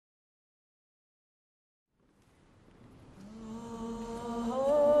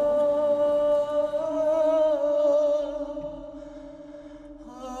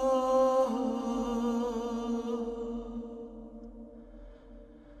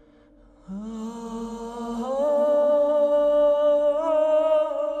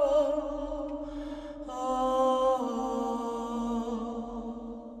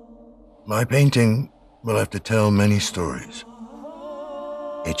My painting will have to tell many stories.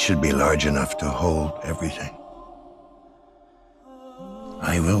 It should be large enough to hold everything.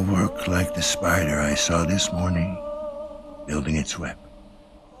 I will work like the spider I saw this morning, building its web.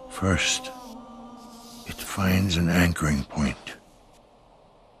 First, it finds an anchoring point.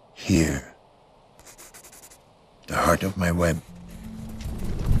 Here, the heart of my web.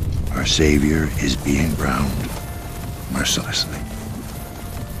 Our Savior is being drowned mercilessly.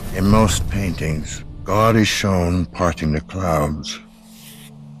 In most paintings, God is shown parting the clouds,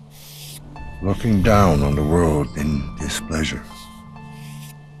 looking down on the world in displeasure.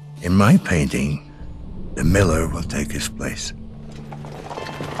 In my painting, the miller will take his place.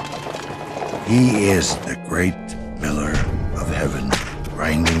 He is the great miller of heaven,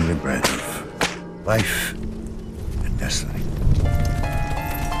 grinding the bread of life and destiny.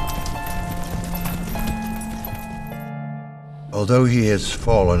 Although he has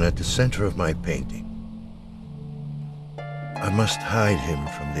fallen at the center of my painting, I must hide him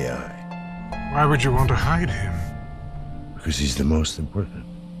from the eye. Why would you want to hide him? Because he's the most important.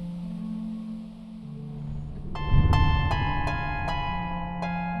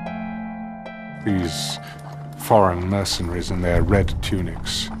 These foreign mercenaries in their red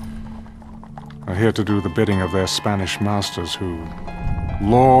tunics are here to do the bidding of their Spanish masters who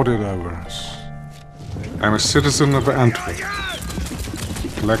lord it over us. I'm a citizen of Antwerp,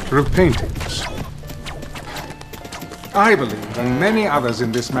 collector of paintings. I believe, and many others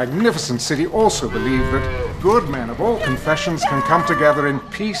in this magnificent city also believe, that good men of all confessions can come together in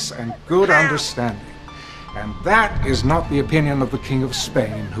peace and good understanding. And that is not the opinion of the King of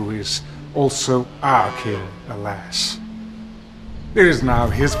Spain, who is also our king, alas. It is now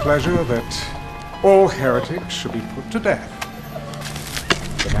his pleasure that all heretics should be put to death.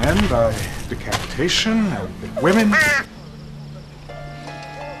 The men by decapitation, and the women...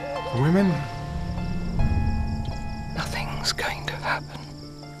 Nothing's going to happen.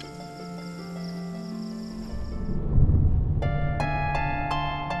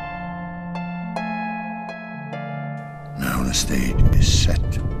 Now the stage is set.